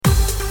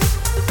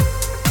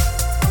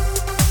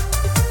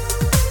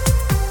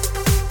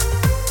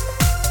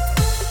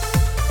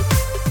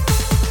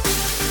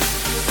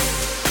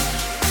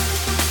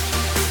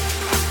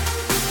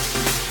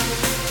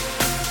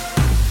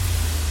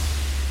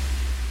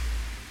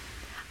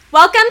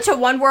Welcome to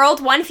One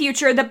World, One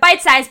Future, the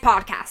bite-sized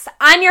podcast.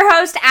 I'm your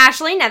host,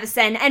 Ashley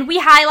Nevison, and we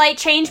highlight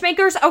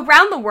changemakers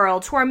around the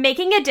world who are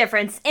making a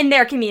difference in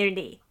their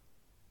community.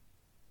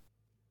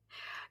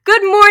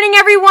 Good morning,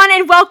 everyone,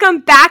 and welcome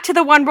back to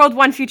the One World,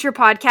 One Future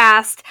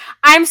podcast.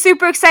 I'm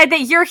super excited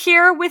that you're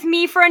here with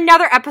me for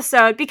another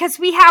episode because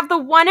we have the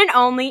one and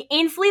only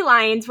Ainsley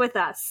Lyons with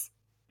us.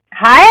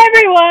 Hi,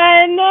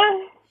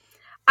 everyone.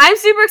 I'm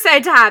super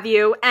excited to have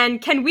you, and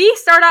can we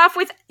start off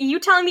with you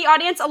telling the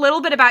audience a little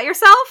bit about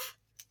yourself?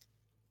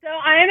 So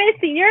I'm a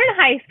senior in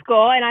high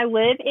school, and I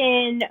live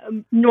in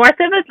north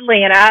of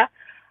Atlanta.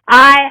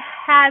 I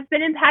have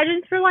been in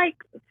pageants for like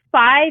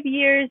 5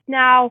 years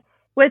now,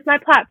 with my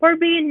platform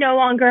being No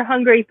Longer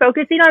Hungry,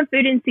 focusing on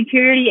food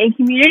insecurity and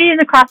communities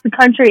across the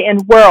country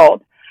and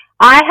world.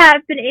 I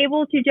have been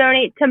able to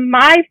donate to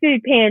my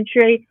food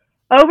pantry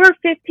over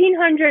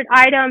 1,500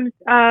 items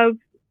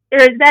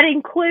that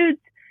includes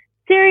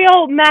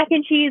cereal, mac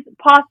and cheese,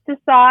 pasta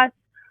sauce.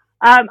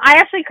 I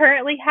actually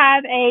currently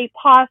have a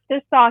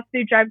pasta sauce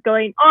food drive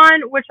going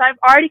on, which I've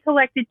already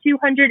collected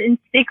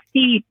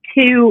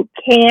 262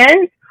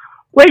 cans,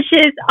 which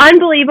is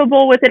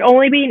unbelievable with it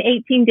only being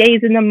 18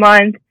 days in the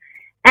month.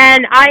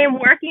 And I am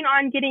working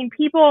on getting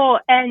people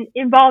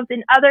involved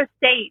in other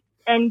states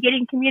and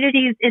getting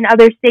communities in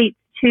other states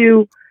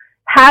to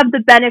have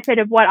the benefit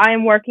of what I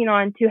am working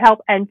on to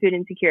help end food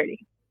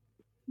insecurity.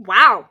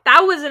 Wow,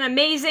 that was an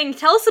amazing.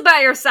 Tell us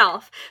about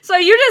yourself. So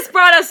you just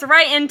brought us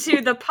right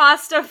into the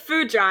pasta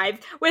food drive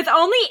with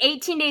only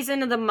 18 days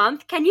into the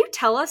month. Can you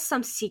tell us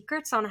some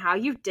secrets on how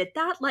you did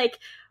that? Wow,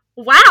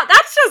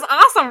 that's just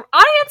awesome.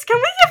 Audience, can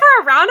we give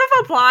her a round of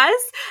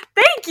applause?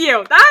 Thank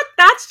you.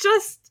 That's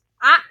just,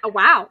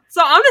 wow.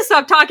 So I'm going to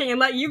stop talking and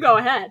let you go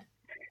ahead.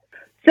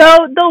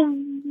 So the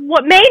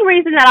main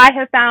reason that I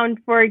have found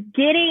for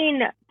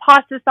getting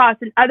pasta sauce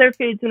and other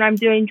foods when I'm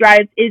doing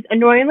drives is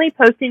annoyingly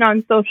posting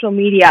on social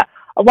media.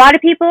 A lot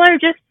of people are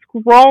just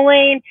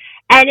scrolling,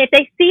 and if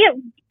they see it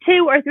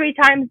 2 or 3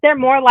 times, they're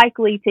more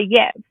likely to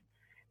give.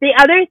 The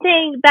other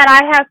thing that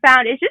I have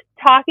found is just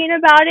talking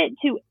about it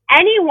to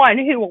anyone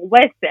who will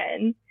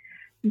listen.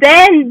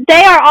 Then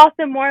they are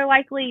also more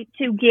likely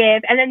to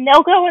give, and then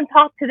they'll go and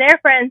talk to their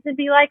friends and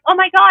be like, "Oh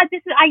my God,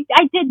 I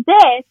did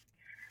this."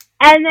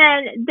 And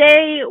then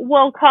they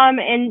will come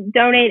and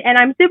donate, and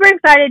I'm super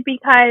excited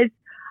because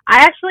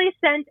I actually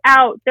sent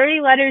out 30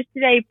 letters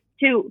today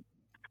to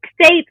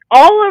states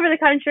all over the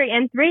country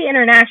and 3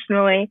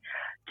 internationally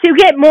to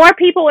get more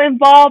people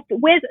involved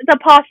with the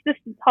pasta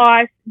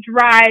sauce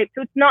drive,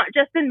 so it's not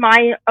just in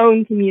my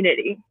own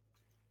community.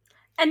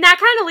 And that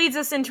kind of leads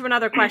us into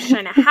another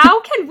question.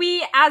 How can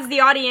we, as the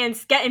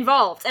audience, get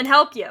involved and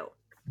help you?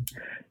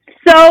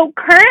 So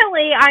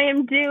currently I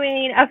am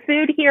doing a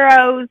Food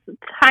Heroes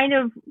kind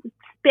of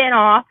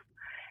spin-off,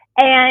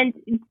 and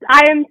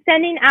I am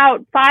sending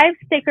out 5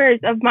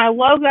 stickers of my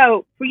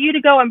logo for you to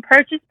go and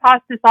purchase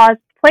pasta sauce,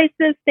 place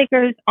those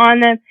stickers on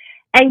them,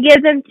 and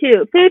give them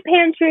to food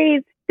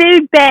pantries,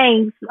 food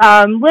banks,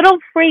 little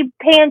free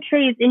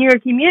pantries in your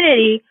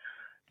community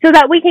so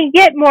that we can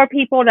get more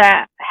people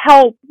to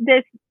help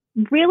this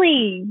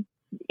really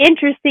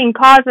interesting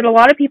cause that a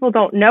lot of people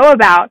don't know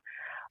about.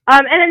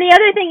 And then the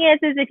other thing is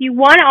if you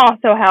want to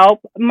also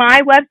help,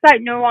 my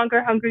website,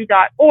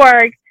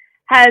 nolongerhungry.org,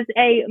 has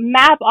a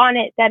map on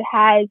it that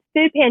has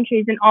food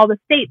pantries in all the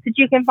states that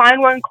you can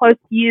find one close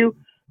to you.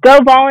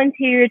 Go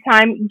volunteer your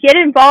time, get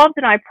involved,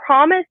 and I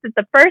promise that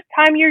the first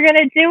time you're going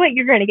to do it,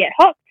 you're going to get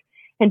hooked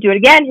and do it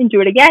again and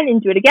do it again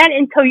and do it again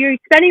until you're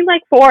spending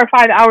like 4 or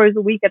 5 hours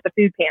a week at the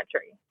food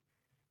pantry.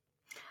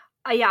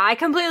 Yeah, I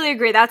completely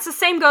agree. That's the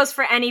same goes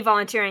for any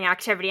volunteering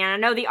activity. And I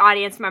know the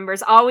audience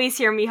members always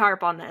hear me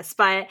harp on this,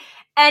 but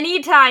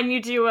anytime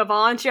you do a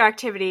volunteer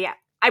activity,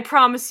 I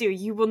promise you,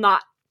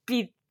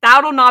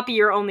 that'll not be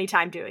your only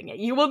time doing it.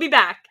 You will be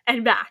back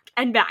and back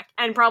and back.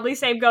 And probably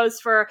same goes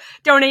for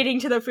donating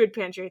to the food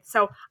pantry.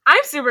 So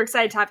I'm super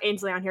excited to have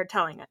Ainsley on here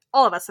telling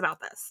all of us about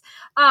this.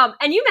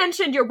 And you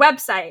mentioned your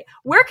website.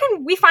 Where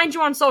can we find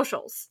you on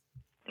socials?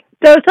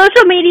 So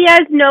social media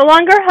is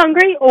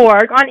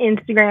nolongerhungry.org on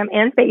Instagram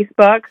and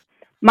Facebook.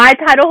 My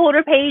title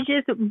holder page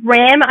is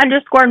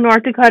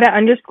Ram_North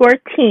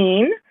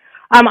Dakota_teen.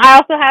 I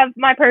also have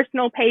my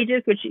personal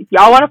pages, which if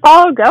y'all want to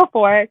follow, go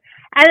for it.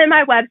 And then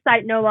my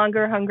website,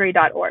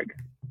 nolongerhungry.org.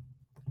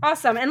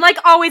 Awesome. And like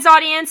always,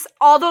 audience,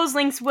 all those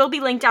links will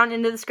be linked down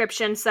in the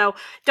description, so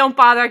don't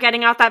bother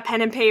getting out that pen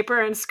and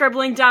paper and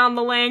scribbling down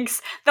the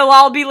links. They'll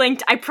all be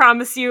linked, I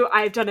promise you.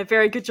 I've done a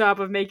very good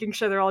job of making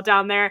sure they're all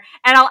down there,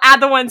 and I'll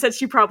add the ones that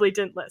she probably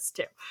didn't list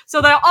too.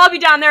 So they'll all be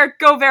down there.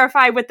 Go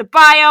verify with the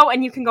bio,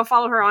 and you can go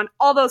follow her on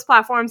all those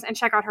platforms and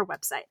check out her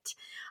website.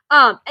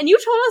 And you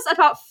told us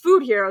about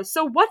Food Heroes,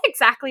 so what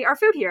exactly are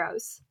Food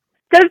Heroes?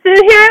 So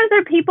Food Heroes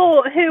are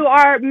people who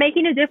are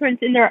making a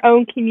difference in their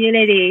own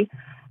community.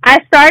 I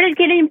started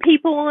getting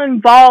people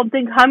involved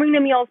in coming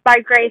to Meals by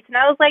Grace, and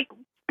I was like,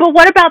 but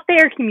what about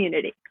their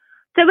community?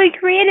 So we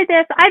created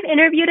this. I've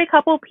interviewed a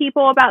couple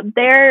people about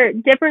their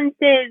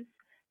differences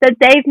that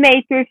they've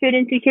made through food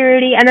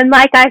insecurity. And then,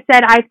 like I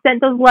said, I've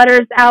sent those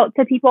letters out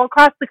to people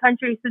across the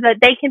country so that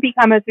they can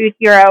become a food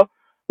hero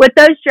with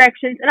those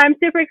directions. And I'm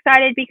super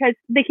excited because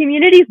the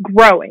community's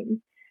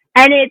growing.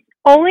 And it's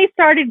only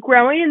started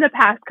growing in the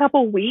past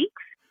couple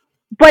weeks,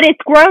 but it's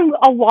grown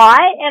a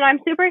lot. And I'm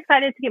super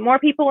excited to get more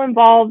people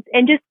involved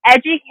and just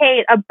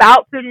educate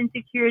about food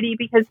insecurity,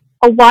 because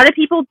a lot of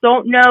people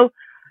don't know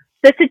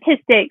the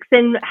statistics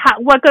and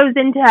what goes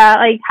into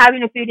like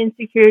having a food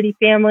insecurity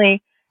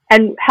family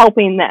and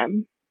helping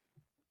them.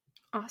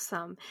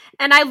 Awesome.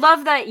 And I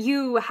love that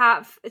you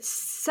have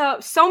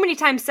so many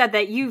times said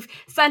that you've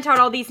sent out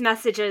all these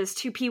messages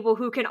to people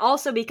who can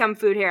also become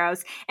food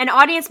heroes. And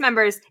audience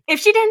members, if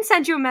she didn't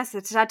send you a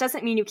message, that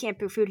doesn't mean you can't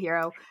be a food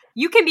hero.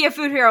 You can be a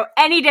food hero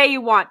any day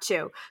you want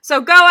to. So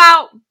go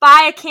out,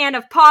 buy a can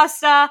of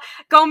pasta,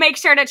 go make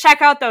sure to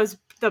check out the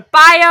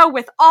bio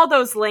with all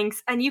those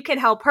links, and you can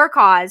help her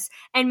cause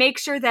and make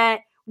sure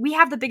that we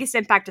have the biggest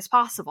impact as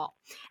possible.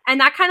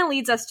 And that kind of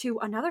leads us to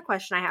another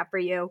question I have for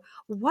you.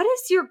 What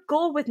is your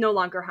goal with No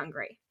Longer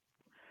Hungry?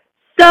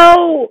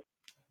 So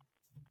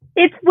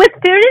it's with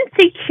food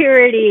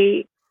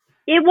insecurity,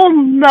 it will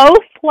most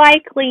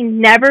likely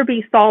never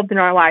be solved in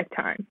our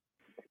lifetime,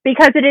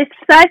 because it is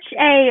such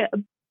a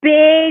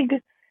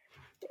big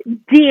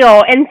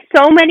deal in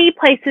so many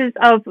places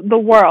of the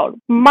world.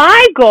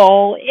 My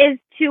goal is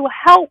to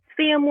help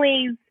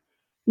families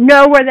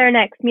know where their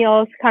next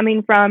meal is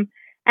coming from,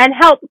 and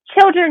help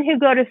children who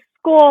go to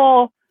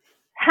school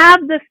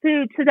have the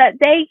food so that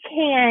they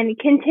can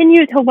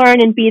continue to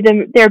learn and be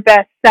their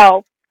best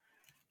self.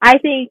 I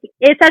think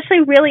it's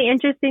actually really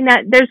interesting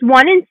that there's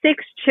 1 in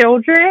 6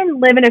 children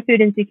live in a food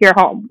insecure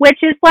home, which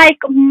is like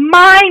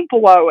mind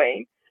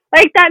blowing.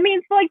 Like that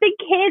means for like the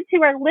kids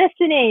who are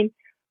listening,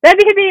 that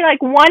could be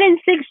like 1 in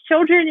 6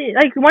 children,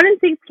 like 1 in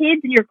 6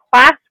 kids in your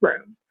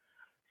classroom.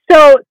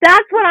 So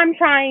that's what I'm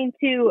trying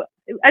to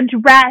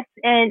address,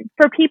 and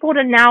for people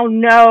to now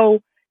know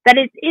that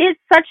it is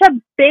such a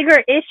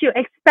bigger issue,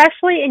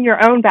 especially in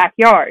your own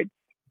backyard.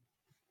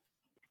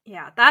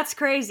 Yeah, that's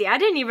crazy. I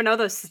didn't even know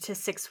those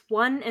statistics.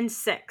 1 in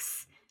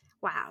 6.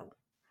 Wow.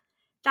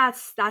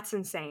 That's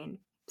insane.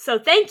 So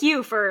thank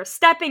you for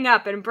stepping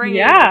up and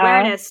bringing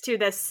awareness to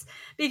this,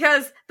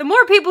 because the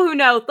more people who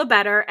know, the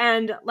better.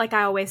 And like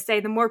I always say,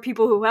 the more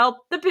people who help,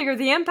 the bigger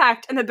the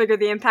impact. And the bigger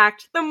the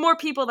impact, the more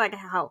people that get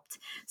helped.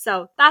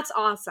 So that's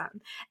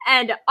awesome.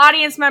 And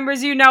audience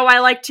members, you know I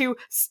like to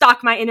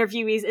stalk my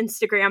interviewees'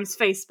 Instagrams,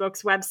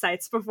 Facebooks,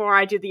 websites before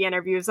I do the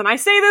interviews. And I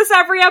say this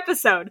every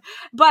episode.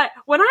 But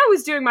when I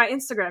was doing my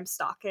Instagram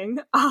stalking,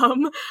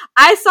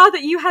 I saw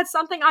that you had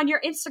something on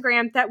your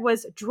Instagram that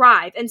was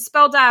Drive and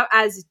spelled out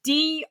as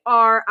DRIVE.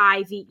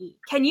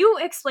 Can you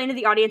explain to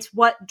the audience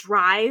what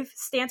DRIVE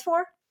stands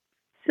for?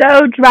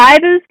 So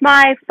DRIVE is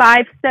my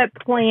 5-step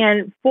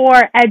plan for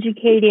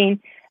educating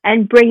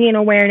and bringing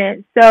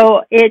awareness.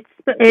 So it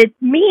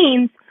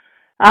means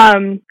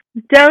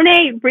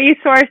donate,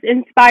 resource,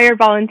 inspire,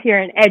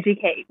 volunteer, and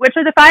educate, which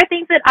are the 5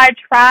 things that I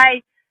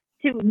try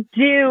to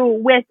do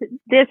with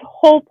this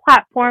whole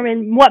platform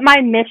and what my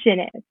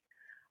mission is.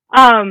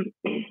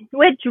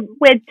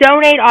 With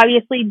donate,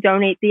 obviously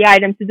donate the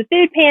items to the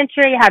food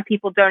pantry, have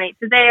people donate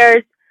to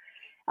theirs.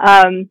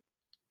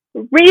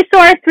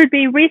 Resource would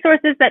be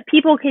resources that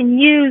people can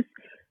use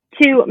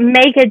to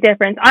make a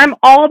difference. I'm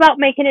all about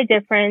making a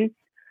difference,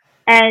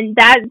 and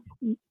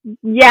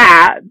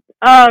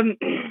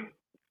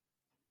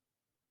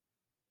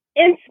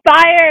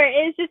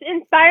inspire is just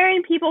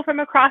inspiring people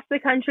from across the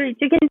country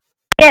to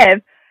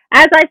give.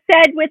 As I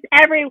said with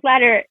every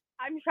letter,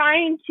 I'm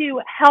trying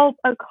to help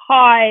a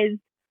cause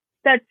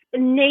that's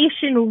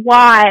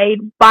nationwide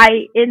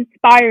by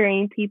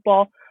inspiring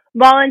people.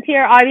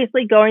 Volunteer,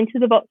 obviously going to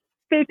the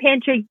food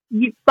pantry,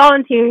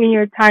 volunteering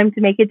your time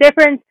to make a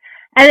difference,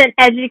 and then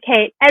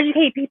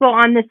educate people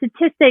on the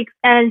statistics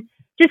and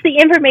just the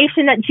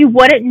information that you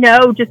wouldn't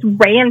know just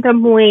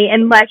randomly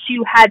unless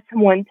you had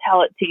someone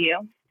tell it to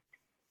you.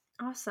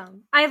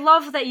 Awesome. I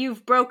love that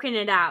you've broken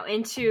it out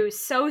into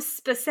so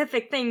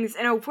specific things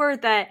in a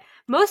word that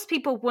most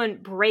people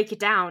wouldn't break it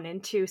down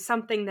into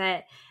something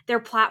that their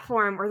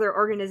platform or their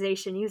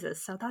organization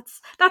uses. So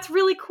that's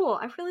really cool.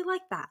 I really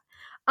like that.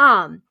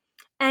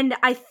 And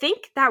I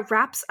think that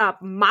wraps up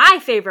my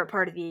favorite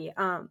part of the,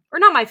 or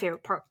not my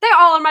favorite part. They're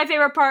all in my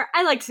favorite part.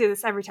 I like to do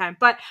this every time,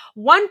 but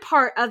one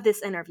part of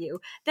this interview.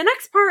 The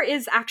next part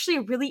is actually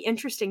a really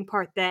interesting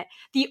part that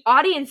the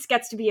audience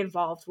gets to be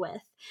involved with.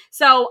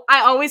 So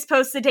I always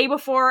post the day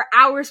before,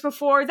 hours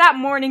before, that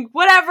morning,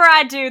 whatever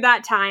I do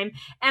that time.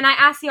 And I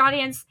ask the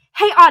audience,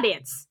 hey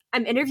audience,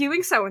 I'm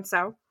interviewing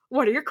so-and-so.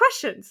 What are your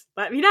questions?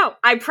 Let me know.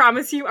 I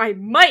promise you I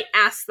might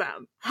ask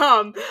them.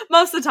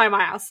 Most of the time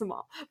I ask them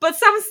all. But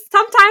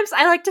sometimes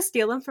I like to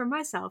steal them from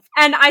myself.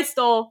 And I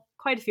stole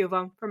quite a few of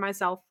them for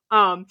myself.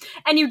 And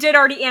you did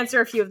already answer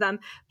a few of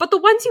them. But the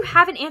ones you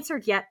haven't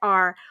answered yet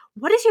are,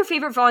 what is your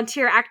favorite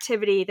volunteer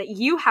activity that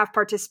you have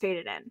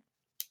participated in?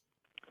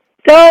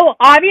 So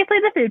obviously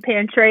the food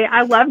pantry.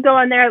 I love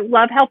going there,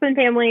 love helping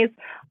families.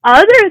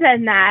 Other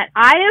than that,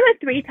 I am a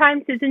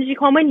 3-time Susan G.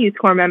 Komen Youth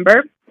Corps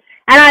member.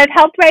 and I've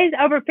helped raise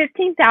over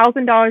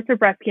 $15,000 for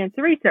breast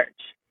cancer research.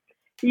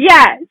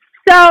 Yes.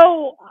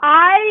 So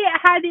I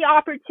had the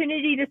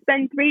opportunity to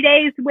spend 3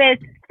 days with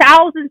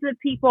thousands of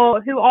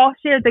people who all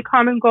shared the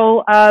common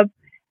goal of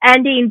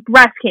ending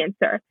breast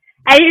cancer.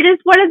 And it is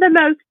one of the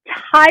most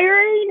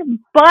tiring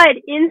but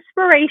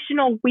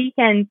inspirational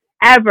weekends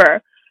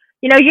ever.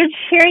 You know, you're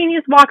cheering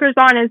these walkers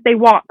on as they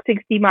walk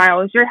 60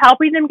 miles. You're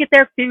helping them get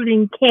their food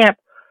in camp.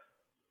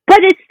 But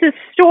it's the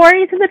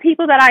stories of the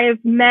people that I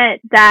have met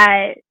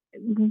that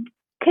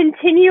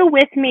continue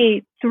with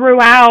me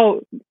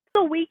throughout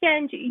the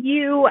weekend.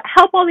 You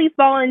help all these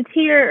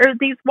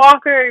these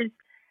walkers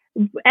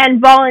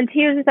and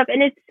volunteers and stuff,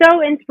 and it's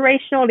so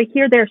inspirational to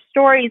hear their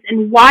stories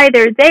and why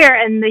they're there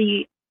and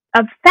the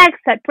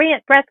effects that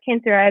breast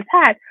cancer has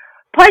had.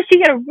 Plus, you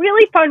get a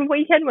really fun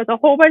weekend with a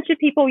whole bunch of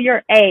people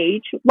your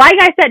age. Like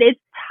I said,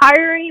 it's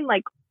tiring,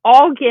 like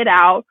all get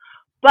out,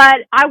 but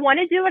I want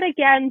to do it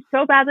again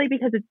so badly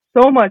because it's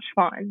so much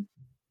fun.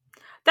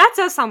 That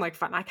does sound like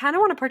fun. I kind of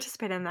want to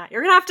participate in that.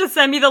 You're going to have to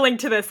send me the link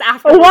to this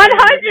after.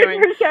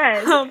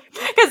 100%.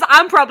 Because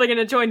I'm probably going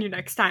to join you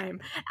next time.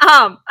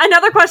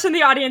 Another question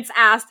the audience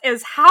asked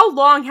is, how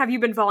long have you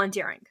been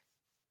volunteering?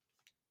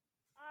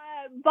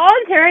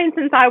 Volunteering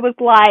since I was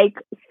like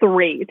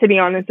 3, to be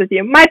honest with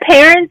you. My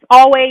parents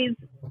always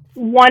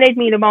wanted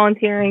me to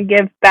volunteer and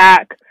give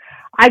back.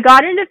 I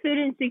got into food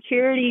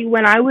insecurity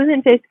when I was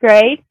in 5th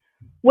grade.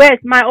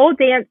 With my old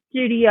dance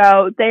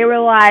studio, they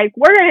were like,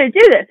 we're going to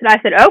do this. And I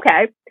said,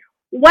 okay.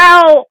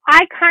 Well,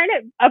 I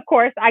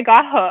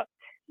got hooked.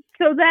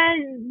 So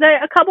then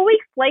a couple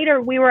weeks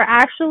later, we were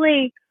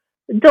actually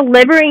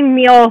delivering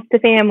meals to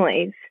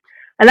families.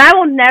 And I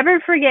will never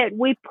forget,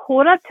 we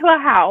pulled up to a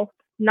house,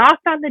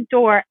 knocked on the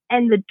door,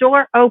 and the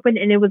door opened,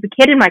 and it was a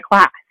kid in my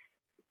class.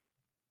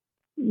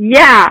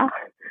 Yeah.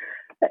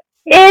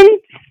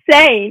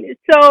 Insane.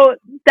 So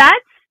that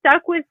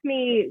stuck with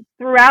me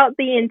throughout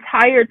the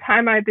entire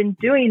time I've been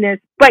doing this.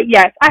 But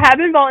yes, I have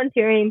been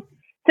volunteering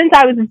since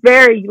I was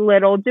very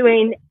little,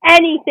 doing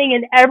anything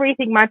and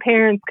everything my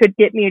parents could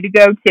get me to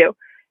go to.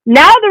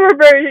 Now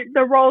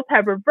the roles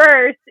have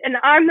reversed, and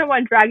I'm the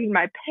one dragging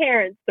my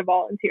parents to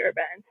volunteer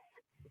events.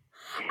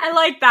 I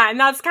like that, and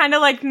that's kind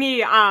of like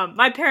me.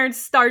 My parents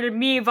started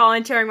me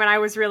volunteering when I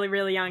was really,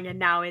 really young, and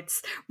now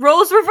it's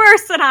roles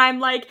reversed, and I'm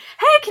like,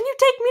 hey, can you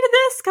take me to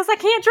this? Because I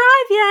can't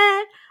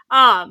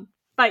drive yet.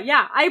 But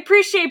yeah, I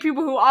appreciate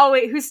people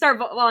who start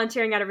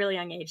volunteering at a really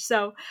young age.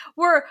 So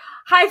we're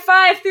high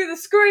five through the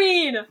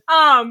screen.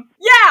 But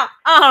yeah,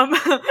 I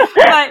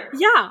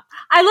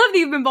love that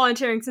you've been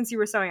volunteering since you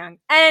were so young.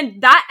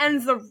 And that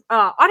ends the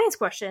audience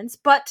questions.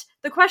 But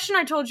the question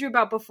I told you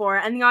about before,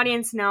 and the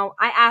audience know,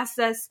 I ask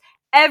this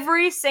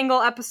every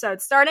single episode,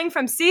 starting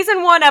from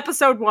season 1,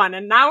 episode 1,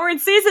 and now we're in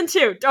season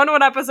 2. Don't know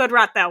what episode we're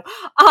at though.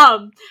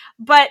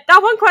 But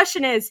that one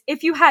question is,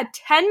 if you had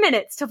 10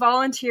 minutes to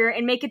volunteer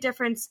and make a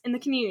difference in the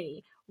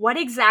community, what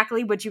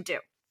exactly would you do?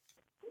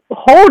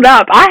 Hold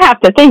up, I have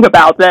to think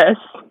about this.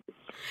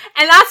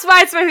 And that's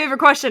why it's my favorite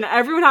question.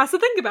 Everyone has to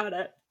think about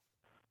it.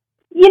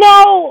 You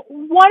know,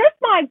 one of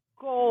my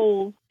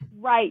goals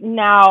right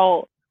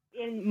now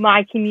in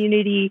my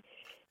community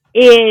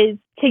is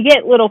to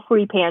get little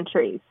free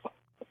pantries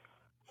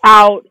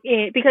out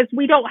because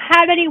we don't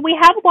have any. We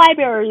have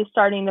libraries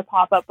starting to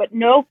pop up, but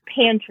no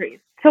pantries.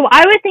 So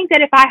I would think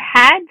that if I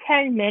had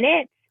 10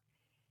 minutes,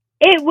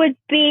 it would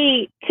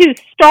be to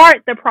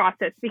start the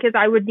process, because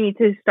I would need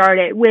to start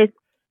it with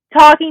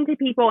talking to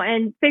people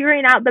and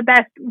figuring out the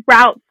best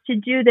routes to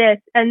do this,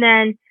 and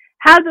then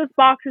have those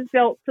boxes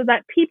built so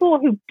that people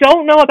who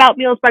don't know about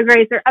Meals by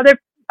Grace or other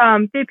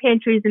food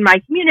pantries in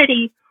my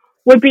community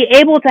would be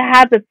able to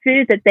have the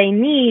food that they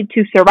need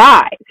to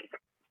survive.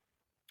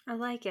 I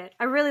like it.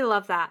 I really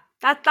love that.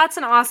 That's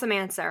an awesome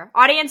answer.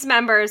 Audience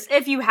members,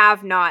 if you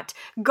have not,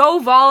 go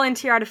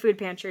volunteer at a food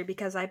pantry,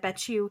 because I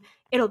bet you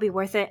it'll be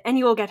worth it and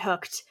you will get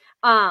hooked.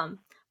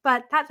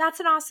 But that's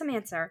an awesome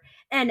answer.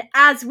 And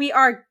as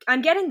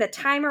I'm getting the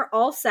timer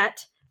all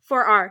set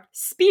for our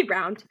speed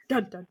round.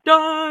 Dun dun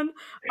dun.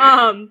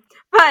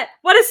 But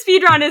what a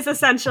speed round is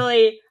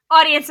essentially,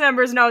 audience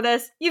members know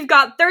this. You've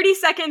got 30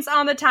 seconds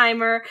on the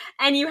timer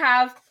and you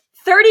have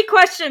 30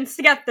 questions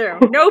to get through.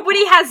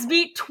 Nobody has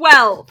beat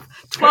 12.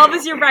 12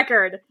 is your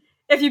record.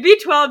 If you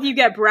beat 12, you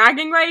get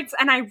bragging rights.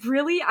 And I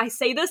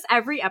say this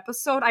every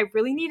episode, I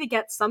really need to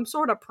get some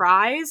sort of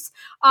prize.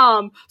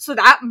 So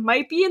that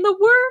might be in the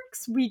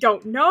works. We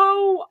don't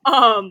know.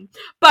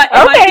 But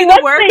it might be in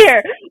the works.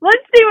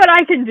 Let's see what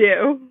I can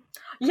do.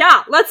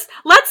 Yeah, let's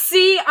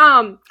see.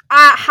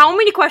 How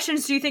many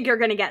questions do you think you're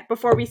going to get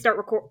before we start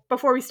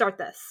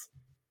this?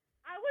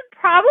 I would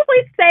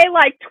probably say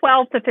like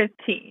 12 to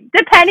 15,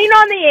 depending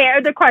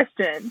on the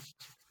question.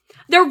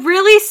 They're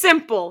really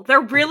simple.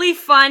 They're really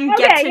fun,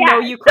 know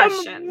you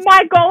questions. So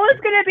my goal is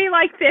going to be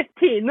like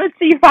 15. Let's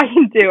see if I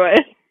can do it.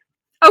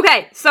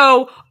 Okay,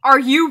 so are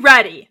you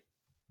ready?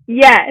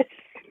 Yes.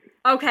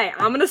 Okay,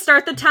 I'm going to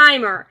start the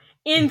timer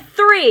in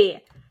 3,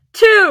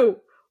 2,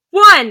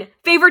 1.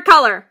 Favorite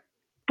color?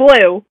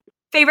 Blue.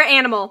 Favorite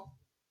animal?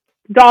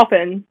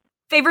 Dolphin.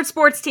 Favorite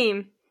sports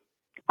team?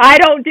 I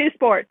don't do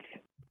sports.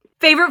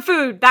 Favorite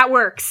food that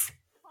works.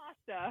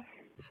 Pasta.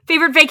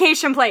 Favorite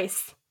vacation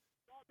place.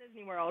 Walt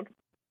Disney World.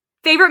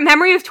 Favorite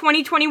memory of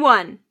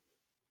 2021.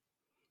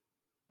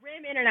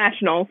 Rim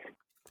Internationals.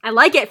 I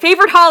like it.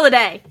 Favorite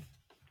holiday.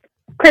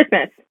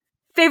 Christmas.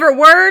 Favorite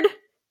word.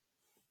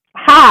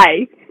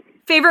 Hi.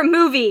 Favorite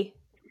movie.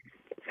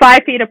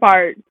 5 Feet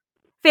Apart.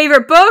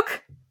 Favorite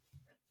book.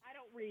 I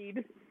don't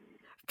read.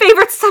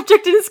 Favorite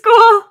subject in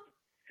school.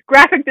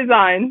 Graphic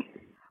design.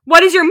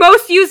 What is your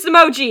most used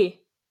emoji?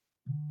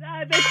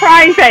 The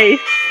crying face.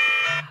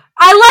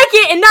 I like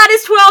it, and that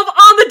is 12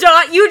 on the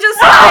dot. You just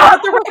tied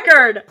with the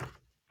record.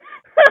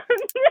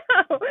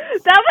 No,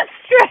 that was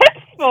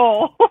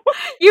stressful.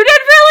 You did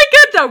really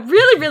good, though.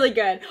 Really, really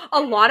good. A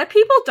lot of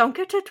people don't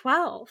get to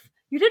 12.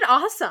 You did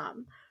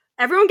awesome.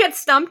 Everyone gets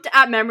stumped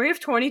at memory of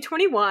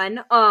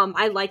 2021.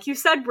 I like you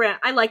said Rim.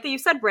 I like that you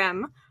said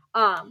Rim.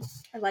 I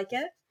like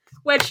it.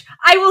 Which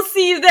I will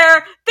see you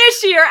there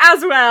this year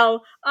as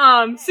well.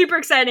 Super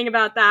exciting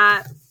about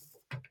that.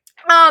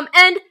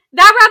 And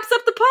that wraps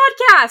up the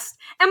podcast.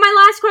 And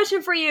my last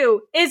question for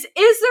you is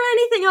there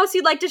anything else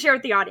you'd like to share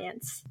with the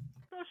audience?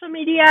 Social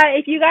media,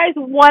 if you guys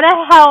want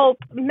to help,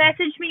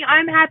 message me.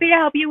 I'm happy to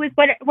help you with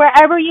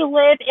wherever you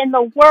live in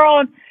the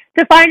world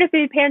to find a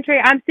food pantry.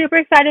 I'm super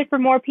excited for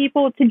more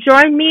people to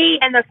join me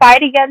in the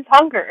fight against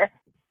hunger.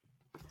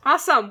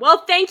 Awesome.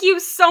 Well, thank you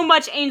so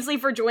much, Ainsley,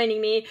 for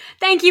joining me.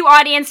 Thank you,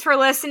 audience, for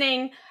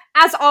listening.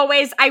 As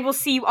always, I will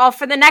see you all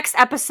for the next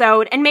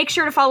episode, and make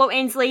sure to follow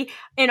Ainsley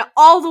in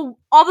all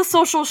the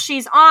socials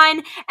she's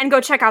on, and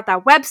go check out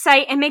that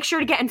website, and make sure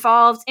to get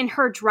involved in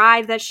her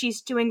drive that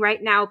she's doing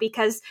right now,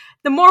 because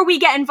the more we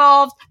get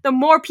involved, the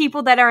more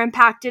people that are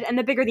impacted, and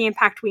the bigger the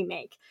impact we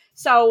make.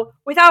 So,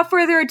 without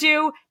further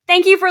ado,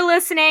 thank you for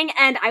listening,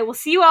 and I will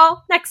see you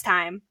all next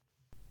time.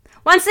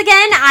 Once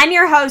again, I'm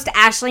your host,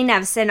 Ashley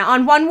Nevson,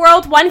 on One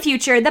World, One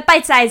Future, the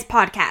Bite-Sized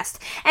Podcast.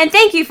 And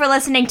thank you for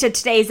listening to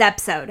today's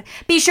episode.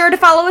 Be sure to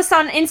follow us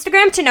on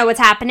Instagram to know what's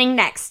happening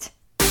next.